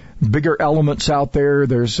 bigger elements out there.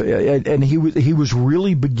 And he was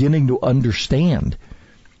really beginning to understand.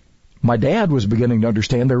 My dad was beginning to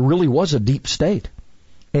understand there really was a deep state.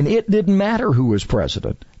 And it didn't matter who was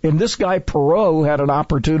president. And this guy Perot had an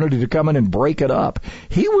opportunity to come in and break it up.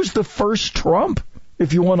 He was the first Trump,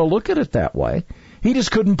 if you want to look at it that way. He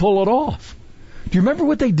just couldn't pull it off. Do you remember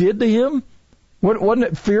what they did to him? Wasn't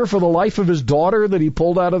it fear for the life of his daughter that he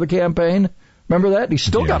pulled out of the campaign? Remember that? He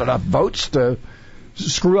still got enough votes to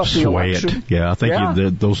screw up the election. Yeah, I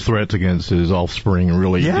think those threats against his offspring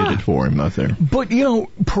really did it for him out there. But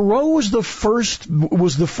Perot was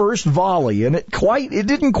the first volley, and it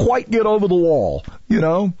didn't quite get over the wall,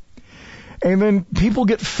 And then people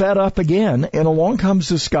get fed up again, and along comes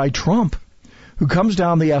this guy Trump, who comes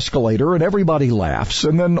down the escalator, and everybody laughs,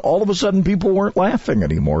 and then all of a sudden people weren't laughing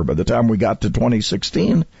anymore by the time we got to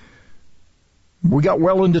 2016. We got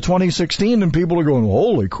well into 2016, and people are going,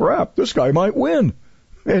 holy crap, this guy might win.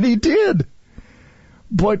 And he did.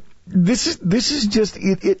 But this is just,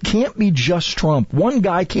 it can't be just Trump. One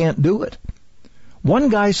guy can't do it. One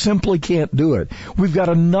guy simply can't do it. We got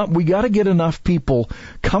to get enough people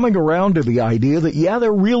coming around to the idea that,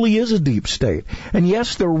 there really is a deep state. And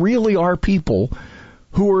yes, there really are people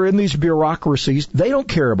who are in these bureaucracies. They don't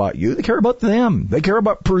care about you. They care about them. They care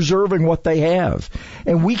about preserving what they have.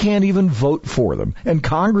 And we can't even vote for them. And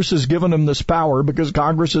Congress has given them this power because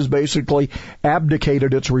Congress has basically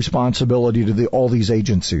abdicated its responsibility to all these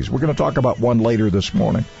agencies. We're going to talk about one later this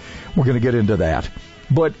morning. We're going to get into that.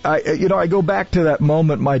 But, I go back to that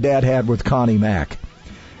moment my dad had with Connie Mack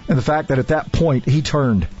and the fact that at that point he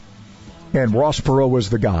turned and Ross Perot was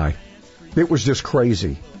the guy. It was just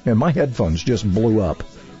crazy. And my headphones just blew up.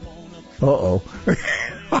 Uh-oh.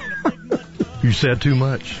 You said too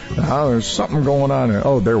much. Oh, there's something going on there.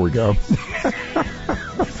 Oh, there we go.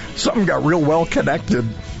 Something got real well connected.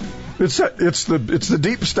 It's the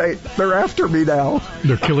deep state. They're after me now.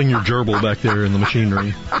 They're killing your gerbil back there in the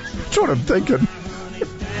machinery. That's what I'm thinking.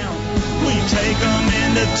 We take them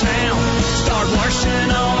into town, start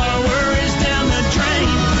washing all our worries down the drain.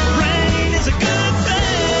 Rain is a good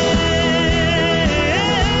thing.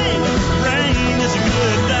 Rain is a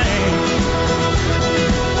good thing.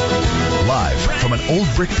 Live from an old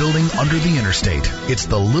brick building under the interstate, it's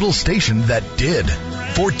the little station that did.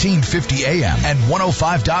 1450 AM and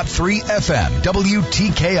 105.3 FM,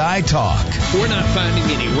 WTKI Talk. We're not finding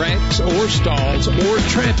any wrecks or stalls or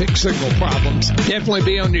traffic signal problems. Definitely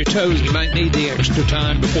be on your toes. You might need the extra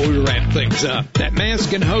time before we wrap things up. That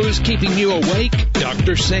mask and hose keeping you awake?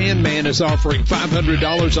 Dr. Sandman is offering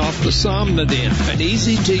 $500 off the Somnodent, an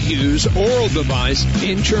easy-to-use oral device,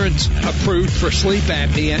 insurance approved for sleep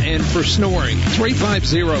apnea and for snoring.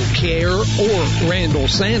 350-CARE or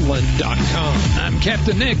RandallSandlin.com. I'm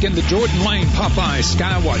Captain Nick in the Jordan Lane Popeye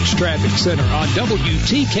Skywatch Traffic Center on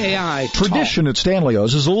WTKI. Tradition at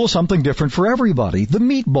Stanley's is a little something different for everybody. The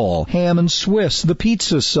meatball, ham and Swiss, the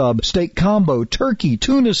pizza sub, steak combo, turkey,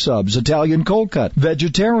 tuna subs, Italian cold cut,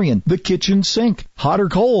 vegetarian, the kitchen sink. Hot or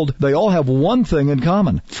cold, they all have one thing in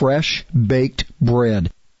common: fresh baked bread.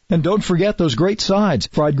 And don't forget those great sides: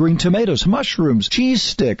 fried green tomatoes, mushrooms, cheese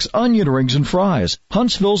sticks, onion rings, and fries.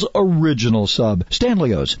 Huntsville's original sub.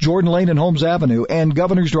 Stanley's, Jordan Lane and Holmes Avenue, and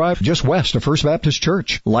Governor's Drive, just west of First Baptist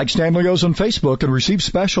Church. Like Stanley's on Facebook and receive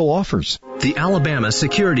special offers. The Alabama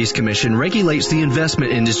Securities Commission regulates the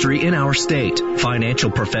investment industry in our state.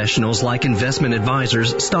 Financial professionals like investment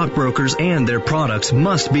advisors, stockbrokers, and their products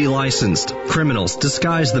must be licensed. Criminals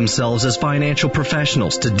disguise themselves as financial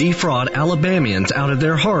professionals to defraud Alabamians out of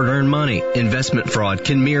their hard-earned money. Investment fraud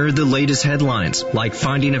can mirror the latest headlines, like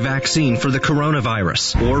finding a vaccine for the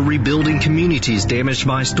coronavirus or rebuilding communities damaged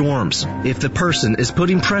by storms. If the person is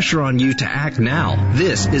putting pressure on you to act now,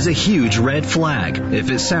 this is a huge red flag. If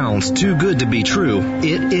it sounds too good to be true,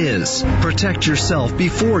 it is. Protect yourself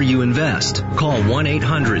before you invest. Call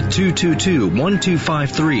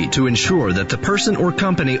 1-800-222-1253 to ensure that the person or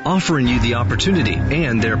company offering you the opportunity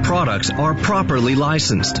and their products are properly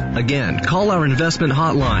licensed. Again, call our investment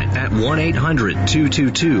hotline at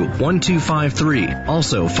 1-800-222-1253.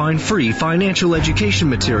 Also, find free financial education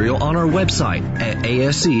material on our website at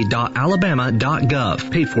asc.alabama.gov.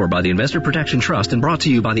 Paid for by the Investor Protection Trust and brought to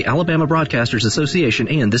you by the Alabama Broadcasters Association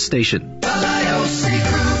and this station.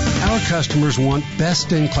 Our customers want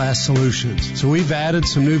best-in-class solutions, so we've added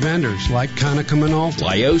some new vendors like Konica Minolta.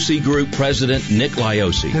 Liosi Group President Nick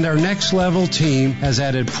Liosi. And our next level team has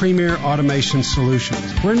added premier automation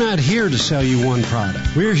solutions. We're not here to sell you one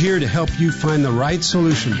product. We're here to help you find the right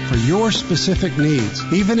solution for your specific needs,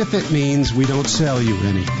 even if it means we don't sell you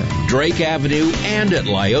anything. Drake Avenue and at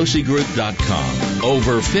LiosiGroup.com.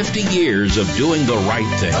 Over 50 years of doing the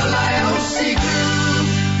right thing.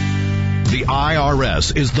 The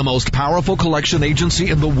IRS is the most powerful collection agency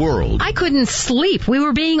in the world. I couldn't sleep. We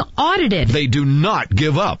were being audited. They do not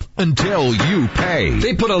give up until you pay.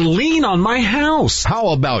 They put a lien on my house.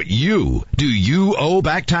 How about you? Do you owe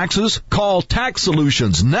back taxes? Call Tax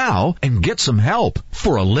Solutions now and get some help.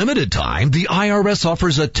 For a limited time, the IRS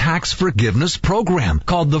offers a tax forgiveness program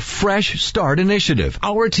called the Fresh Start Initiative.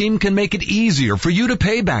 Our team can make it easier for you to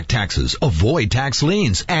pay back taxes, avoid tax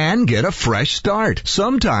liens, and get a fresh start.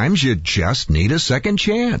 Sometimes you just need a second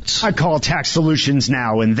chance. I call Tax Solutions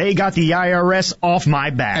now, and they got the IRS off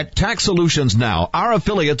my back. At Tax Solutions Now, our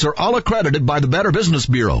affiliates are all accredited by the Better Business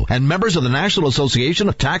Bureau and members of the National Association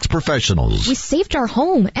of Tax Professionals. We saved our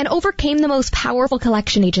home and overcame the most powerful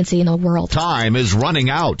collection agency in the world. Time is running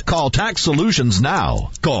out. Call Tax Solutions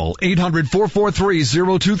now. Call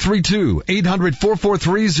 800-443-0232.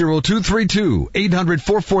 800-443-0232.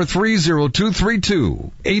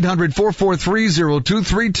 800-443-0232.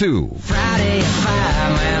 800-443-0232. Friday at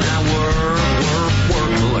 5, man, I work,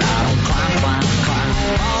 but I don't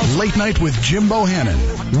climb. Late Night with Jim Bohannon.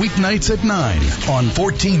 Weeknights at 9 on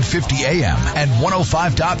 1450 AM and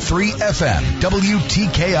 105.3 FM.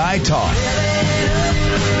 WTKI Talk.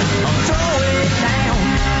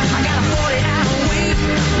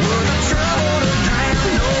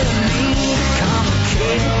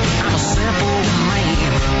 I'm a simple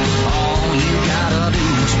man. All you gotta do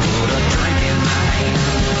is put a drink in my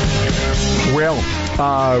hand. Well,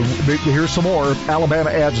 here's some more. Alabama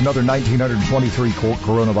adds another 1,923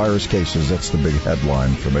 coronavirus cases. That's the big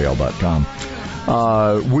headline from AL.com.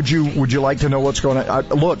 Would you like to know what's going on?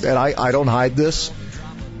 Look, and I don't hide this.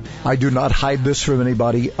 I do not hide this from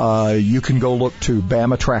anybody. You can go look to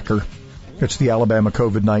Bama Tracker. It's the Alabama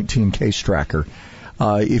COVID-19 case tracker.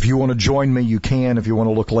 If you want to join me, you can. If you want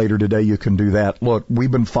to look later today, you can do that. Look,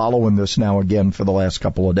 we've been following this now again for the last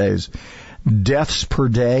couple of days. Deaths per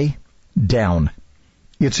day, down.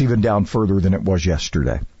 It's even down further than it was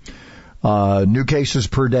yesterday. New cases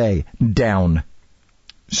per day, down.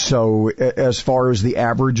 So as far as the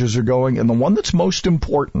averages are going, and the one that's most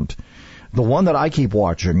important, the one that I keep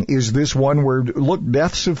watching, is this one where, look,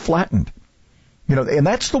 deaths have flattened. You know, and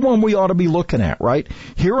that's the one we ought to be looking at, right?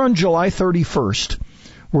 Here on July 31st,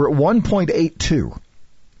 we're at 1.82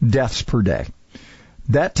 deaths per day.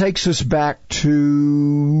 That takes us back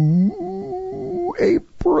to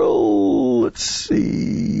April,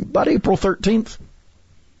 about April 13th.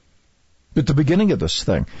 At the beginning of this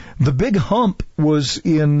thing. The big hump was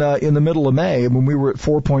in the middle of May when we were at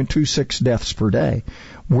 4.26 deaths per day.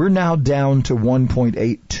 We're now down to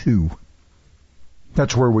 1.82.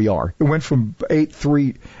 That's where we are. It went from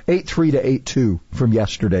 8.3 to 8.2 from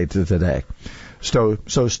yesterday to today. So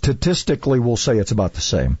statistically, we'll say it's about the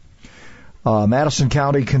same. Madison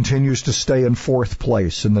County continues to stay in fourth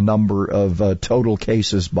place in the number of total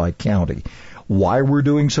cases by county. Why we're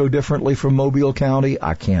doing so differently from Mobile County,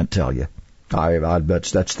 I can't tell you.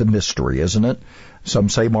 That's the mystery, isn't it? Some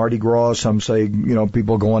say Mardi Gras, some say,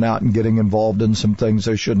 people going out and getting involved in some things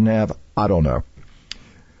they shouldn't have. I don't know.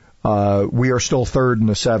 We are still third in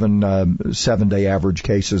the seven-day average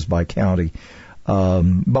cases by county.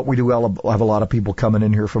 But we do have a lot of people coming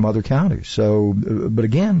in here from other counties. So, but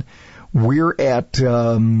again, we're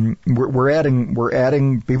adding,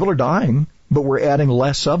 people are dying, but we're adding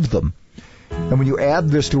less of them. And when you add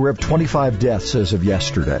this to, we have 25 deaths as of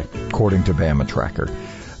yesterday, according to Bama Tracker.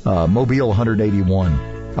 Mobile,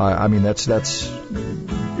 181. That's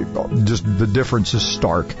just, the difference is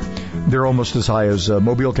stark. They're almost as high as,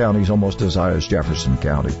 Mobile County is almost as high as Jefferson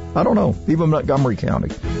County. I don't know, even Montgomery County,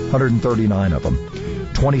 139 of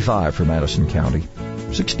them. 25 for Madison County.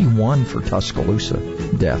 61 for Tuscaloosa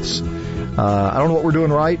deaths. I don't know what we're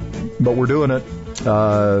doing right, but we're doing it.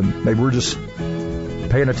 Maybe we're just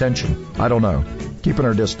paying attention. I don't know. Keeping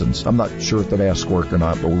our distance. I'm not sure if the masks work or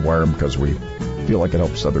not, but we wear them because we feel like it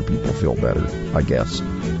helps other people feel better, I guess.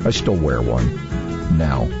 I still wear one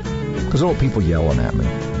now because I don't want people yelling at me.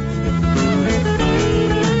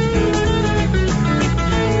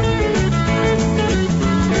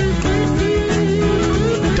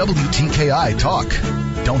 WTKI Talk.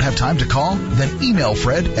 Don't have time to call? Then email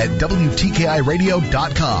Fred at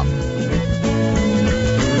WTKIRadio.com.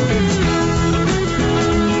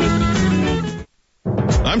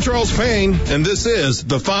 I'm I'm Charles Payne, and this is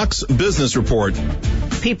the Fox Business Report.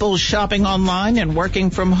 People shopping online and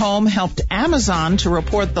working from home helped Amazon to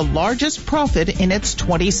report the largest profit in its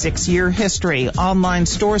 26-year history. Online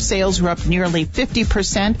store sales were up nearly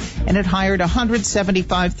 50%, and it hired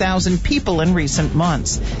 175,000 people in recent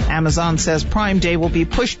months. Amazon says Prime Day will be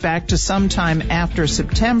pushed back to sometime after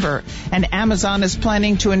September, and Amazon is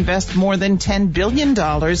planning to invest more than $10 billion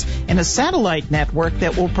in a satellite network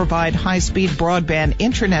that will provide high-speed broadband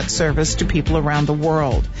internet service to people around the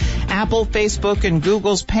world. Apple, Facebook, and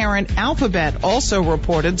Google's parent Alphabet also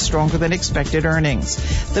reported stronger than expected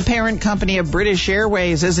earnings. The parent company of British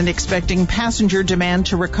Airways isn't expecting passenger demand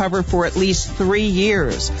to recover for at least 3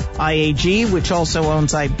 years. IAG, which also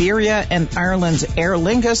owns Iberia and Ireland's Aer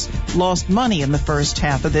Lingus, lost money in the first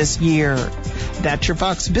half of this year. That's your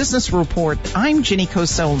Fox Business Report. I'm Ginny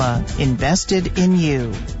Cosola, invested in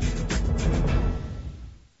you.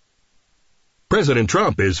 President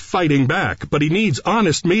Trump is fighting back, but he needs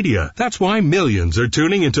honest media. That's why millions are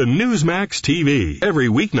tuning into Newsmax TV. Every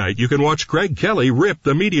weeknight you can watch Greg Kelly rip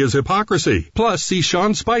the media's hypocrisy. Plus see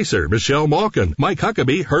Sean Spicer, Michelle Malkin, Mike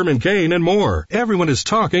Huckabee, Herman Cain, and more. Everyone is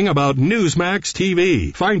talking about Newsmax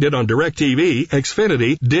TV. Find it on DirecTV,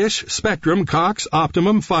 Xfinity, Dish, Spectrum, Cox,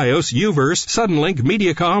 Optimum, Fios, Uverse, Suddenlink,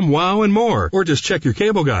 Mediacom, WOW, and more. Or just check your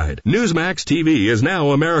cable guide. Newsmax TV is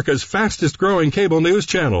now America's fastest growing cable news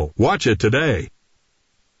channel. Watch it today.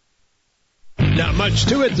 Not much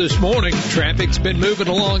to it this morning. Traffic's been moving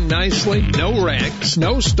along nicely. No wrecks,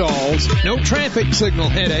 no stalls, no traffic signal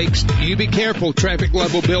headaches. You be careful. Traffic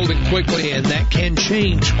level building quickly, and that can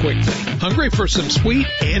change quickly. Hungry for some sweet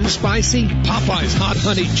and spicy? Popeye's Hot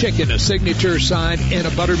Honey Chicken, a signature side, and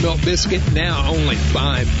a buttermilk biscuit, now only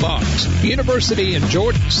 $5. University in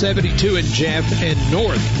Jordan, 72 in Jeff and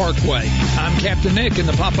North Parkway. I'm Captain Nick in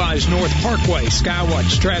the Popeye's North Parkway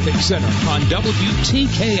Skywatch Traffic Center on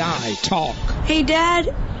WTKI Talk. Hey,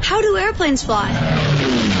 Dad, how do airplanes fly?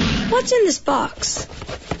 What's in this box?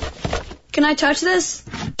 Can I touch this?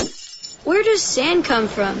 Where does sand come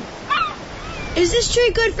from? Is this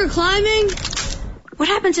tree good for climbing? What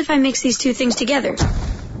happens if I mix these two things together?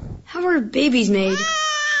 How are babies made?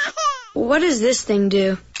 What does this thing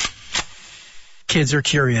do? Kids are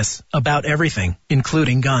curious about everything,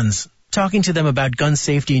 including guns. Talking to them about gun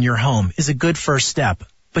safety in your home is a good first step,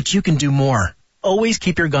 but you can do more. Always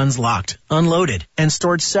keep your guns locked, unloaded, and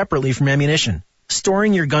stored separately from ammunition.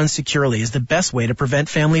 Storing your guns securely is the best way to prevent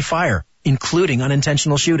family fire, including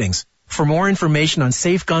unintentional shootings. For more information on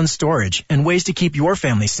safe gun storage and ways to keep your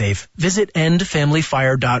family safe, visit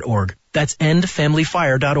endfamilyfire.org. That's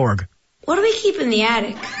endfamilyfire.org. What do we keep in the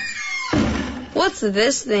attic? What's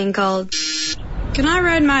this thing called? Can I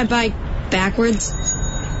ride my bike backwards?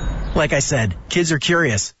 Like I said, kids are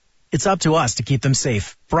curious. It's up to us to keep them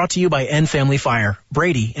safe. Brought to you by End Family Fire,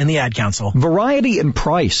 Brady, and the Ad Council. Variety and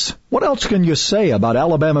price. What else can you say about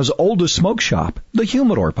Alabama's oldest smoke shop, the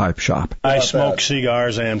Humidor Pipe Shop? I smoke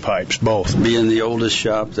cigars and pipes, both. Being the oldest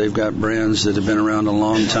shop, they've got brands that have been around a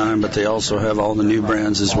long time, but they also have all the new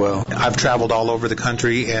brands as well. I've traveled all over the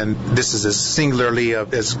country, and this is as singularly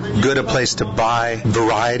as good a place to buy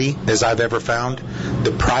variety as I've ever found.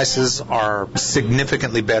 The prices are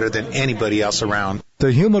significantly better than anybody else around.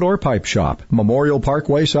 The Humidor Pipe Shop, Memorial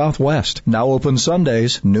Parkway Southwest. Now open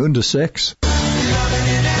Sundays, noon to 6.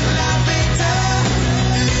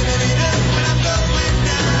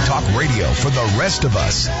 Talk radio for the rest of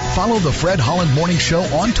us. Follow the Fred Holland Morning Show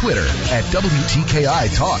on Twitter at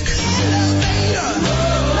WTKI Talk.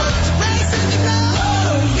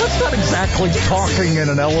 That's not exactly talking in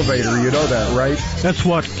an elevator, you know that, right? That's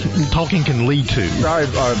what talking can lead to.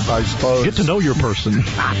 I suppose. Get to know your person.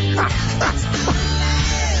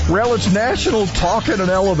 Well, it's National Talk in an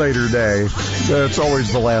Elevator Day. It's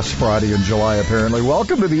always the last Friday in July, apparently.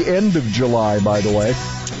 Welcome to the end of July, by the way.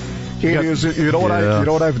 You know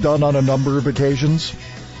what I've done on a number of occasions?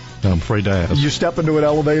 I'm afraid to ask. You step into an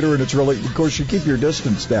elevator and it's really, of course, you keep your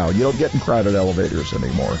distance down. You don't get in crowded elevators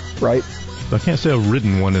anymore, right? I can't say I've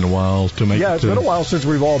ridden one in a while to make it. Yeah, it's been a while since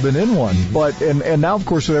we've all been in one. But and now, of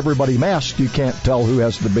course, with everybody masked, you can't tell who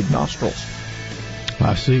has the big nostrils.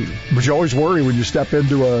 I see. But you always worry when you step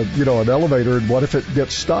into an elevator, and what if it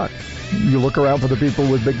gets stuck? You look around for the people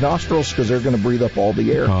with big nostrils because they're going to breathe up all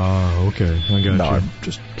the air. Okay. I got you. No, I'm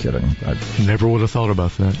just kidding. I never would have thought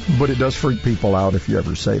about that. But it does freak people out if you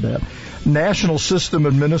ever say that. National System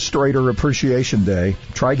Administrator Appreciation Day.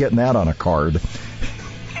 Try getting that on a card.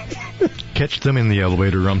 Catch them in the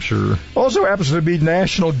elevator, I'm sure. Also happens to be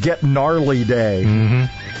National Get Gnarly Day.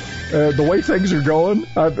 Mm-hmm. The way things are going,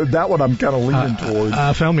 that one I'm kind of leaning towards.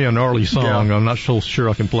 I found me a gnarly song. Yeah. I'm not so sure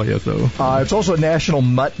I can play it, though. It's also National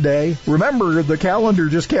Mutt Day. Remember, the calendar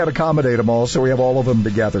just can't accommodate them all, so we have all of them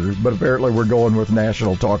together. But apparently we're going with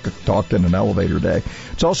National Talk in an Elevator Day.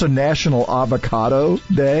 It's also National Avocado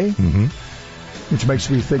Day. Mm-hmm. Which makes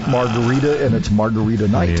me think margarita, and it's margarita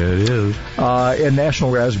night. Yeah, it is. And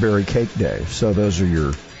National Raspberry Cake Day. So those are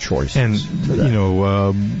your choices. And,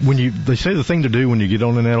 they say the thing to do when you get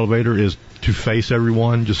on an elevator is to face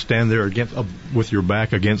everyone. Just stand there with your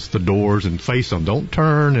back against the doors and face them. Don't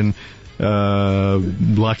turn and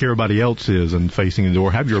like everybody else is and facing the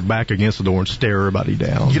door. Have your back against the door and stare everybody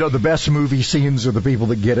down. The best movie scenes are the people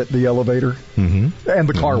that get at the elevator and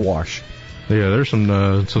the car wash. Yeah, there's been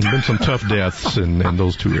some tough deaths in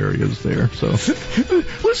those two areas there. So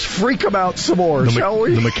let's freak them out some more, shall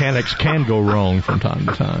we? The mechanics can go wrong from time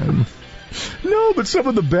to time. No, but some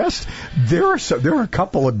of the best. There are a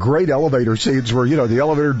couple of great elevator scenes where the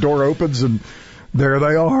elevator door opens and there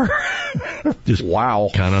they are. Just wow,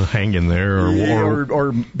 kind of hanging there,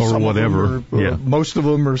 or whatever. Most of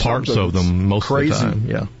them are parts of them. Most crazy. Of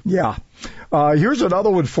the time. Yeah. Here's another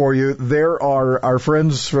one for you. There are our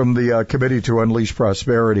friends from the Committee to Unleash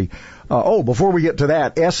Prosperity. Before we get to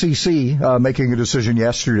that, SEC making a decision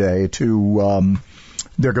yesterday to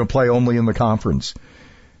they're going to play only in the conference,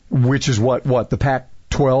 which is what the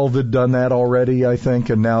Pac-12 had done that already, I think,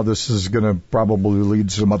 and now this is going to probably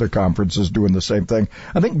lead some other conferences doing the same thing.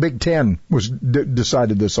 I think Big Ten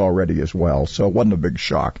decided this already as well, so it wasn't a big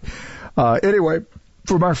shock. Anyway.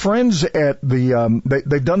 From our friends at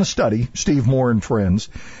they've done a study, Steve Moore and friends,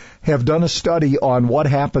 have done a study on what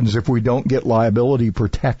happens if we don't get liability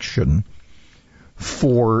protection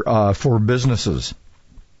for businesses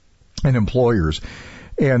and employers.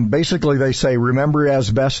 And basically they say, remember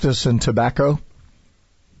asbestos and tobacco?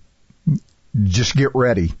 Just get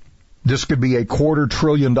ready. This could be a $250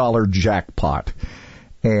 billion jackpot.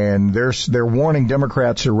 And they're warning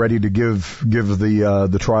Democrats are ready to give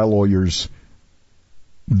the trial lawyers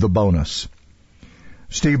the bonus.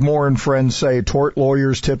 Steve Moore and friends say tort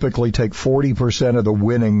lawyers typically take 40% of the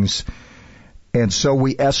winnings, and so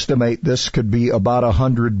we estimate this could be about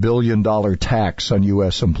 $100 billion tax on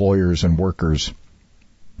U.S. employers and workers.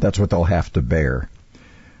 That's what they'll have to bear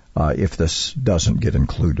if this doesn't get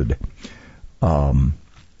included. One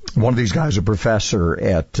of these guys, a professor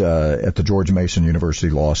at the George Mason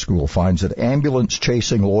University Law School, finds that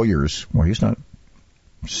ambulance-chasing lawyers, well, he's not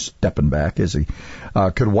stepping back, is he?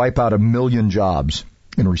 Could wipe out 1 million jobs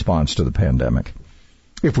in response to the pandemic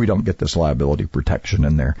if we don't get this liability protection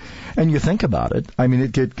in there. And you think about it, I mean,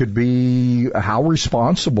 it could be, how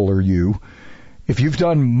responsible are you if you've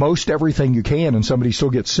done most everything you can and somebody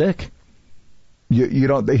still gets sick? You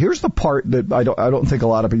don't. Here's the part that I don't think a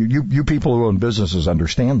lot of you people who own businesses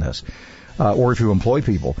understand this, or if you employ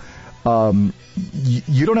people,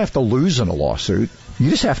 you don't have to lose in a lawsuit.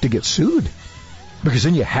 You just have to get sued. Because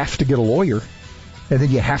then you have to get a lawyer, and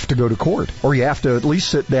then you have to go to court, or you have to at least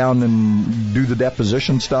sit down and do the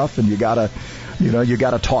deposition stuff, and you gotta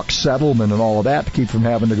talk settlement and all of that to keep from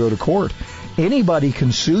having to go to court. Anybody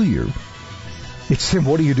can sue you. It's then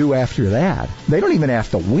what do you do after that? They don't even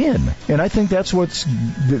have to win, and I think that's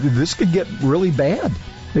this could get really bad.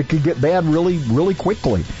 It could get bad really, really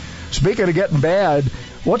quickly. Speaking of getting bad,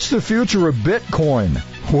 what's the future of Bitcoin?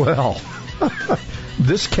 Well,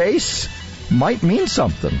 this case might mean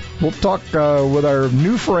something. We'll talk with our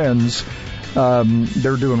new friends.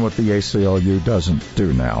 They're doing what the ACLU doesn't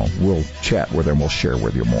do now. We'll chat with them. We'll share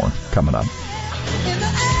with you more coming up.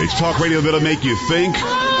 It's talk radio that'll make you think,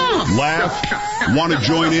 laugh, want to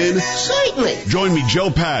join in? Certainly. Join me, Joe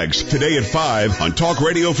Pags, today at 5 on Talk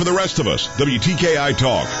Radio for the rest of us, WTKI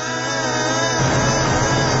Talk.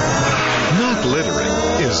 Not littering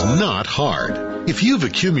is not hard. If you've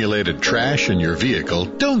accumulated trash in your vehicle,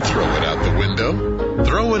 don't throw it out the window.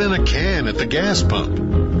 Throw it in a can at the gas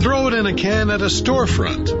pump. Throw it in a can at a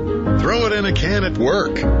storefront. Throw it in a can at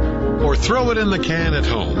work. Or throw it in the can at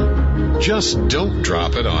home. Just don't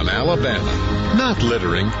drop it on Alabama. Not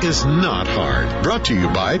littering is not hard. Brought to you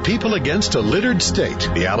by People Against a Littered State,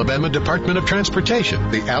 the Alabama Department of Transportation,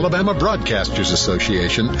 the Alabama Broadcasters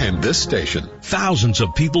Association, and this station. Thousands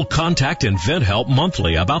of people contact InventHelp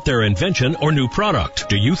monthly about their invention or new product.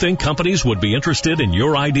 Do you think companies would be interested in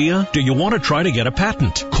your idea? Do you want to try to get a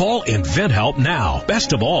patent? Call InventHelp now.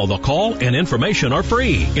 Best of all, the call and information are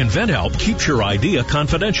free. InventHelp keeps your idea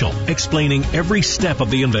confidential, explaining every step of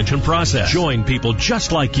the invention process. Join people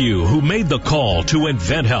just like you who made the call to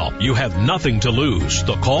InventHelp. You have nothing to lose.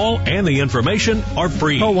 The call and the information are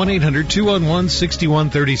free. Call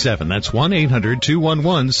 1-800-211-6137. That's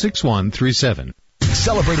 1-800-211-6137.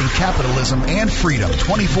 celebrating capitalism and freedom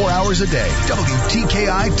 24 hours a day.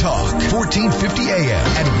 WTKI Talk, 1450 AM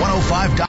and 105.